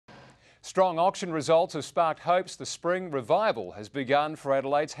Strong auction results have sparked hopes the spring revival has begun for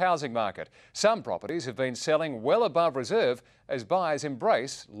Adelaide's housing market. Some properties have been selling well above reserve as buyers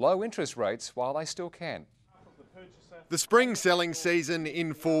embrace low interest rates while they still can. The spring selling season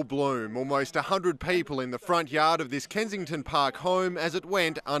in full bloom. Almost 100 people in the front yard of this Kensington Park home as it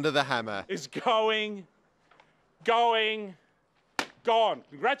went under the hammer. It's going, gone.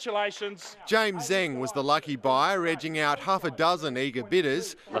 Congratulations. James Zeng was the lucky buyer, edging out half a dozen eager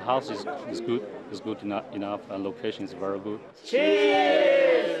bidders. The house is good. It's good enough. Location is very good.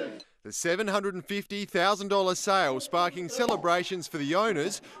 Cheers! The $750,000 sale sparking celebrations for the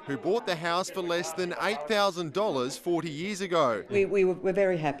owners who bought the house for less than $8,000 40 years ago. We're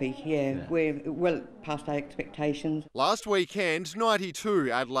very happy, yeah. We're well past our expectations. Last weekend,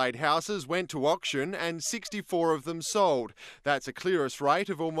 92 Adelaide houses went to auction and 64 of them sold. That's a clearance rate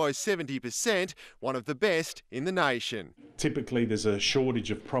of almost 70%, one of the best in the nation. Typically there's a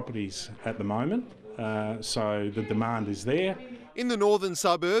shortage of properties at the moment, so the demand is there. In the northern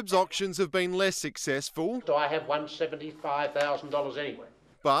suburbs, auctions have been less successful. Do I have $175,000 anyway?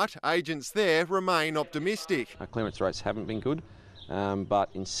 But agents there remain optimistic. Our clearance rates haven't been good, but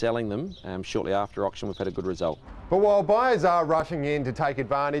in selling them shortly after auction, we've had a good result. But while buyers are rushing in to take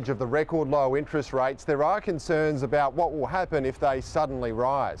advantage of the record low interest rates, there are concerns about what will happen if they suddenly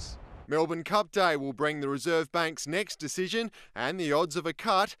rise. Melbourne Cup Day will bring the Reserve Bank's next decision, and the odds of a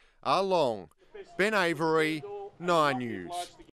cut are long. Ben Avery, 9 News.